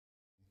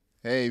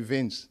Hey,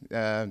 Vince,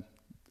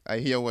 I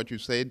hear what you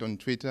said on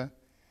Twitter,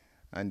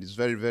 and it's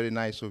very, very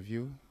nice of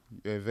you.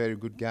 You're a very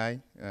good guy.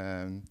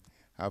 I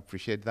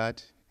appreciate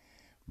that.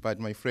 But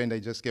my friend, I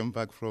just came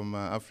back from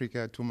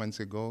Africa 2 months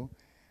ago,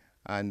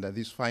 and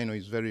this final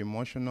is very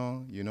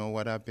emotional. You know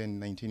what happened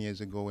 19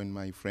 years ago when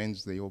my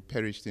friends, they all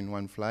perished in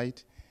one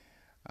flight,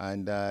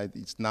 and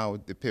it's now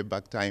the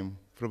payback time.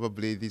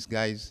 Probably these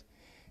guys,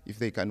 if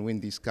they can win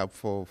this cup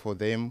for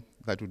them,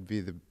 that would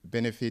be the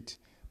benefit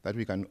that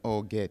we can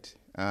all get.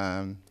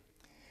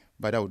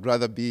 But I would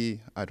rather be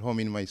at home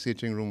in my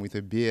sitting room with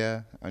a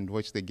beer and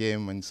watch the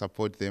game and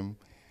support them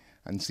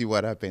and see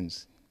what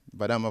happens.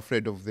 But I'm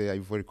afraid of the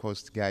Ivory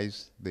Coast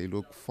guys. They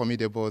look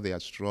formidable, they are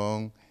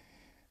strong,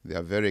 they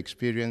are very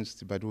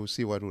experienced, but we'll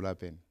see what will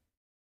happen.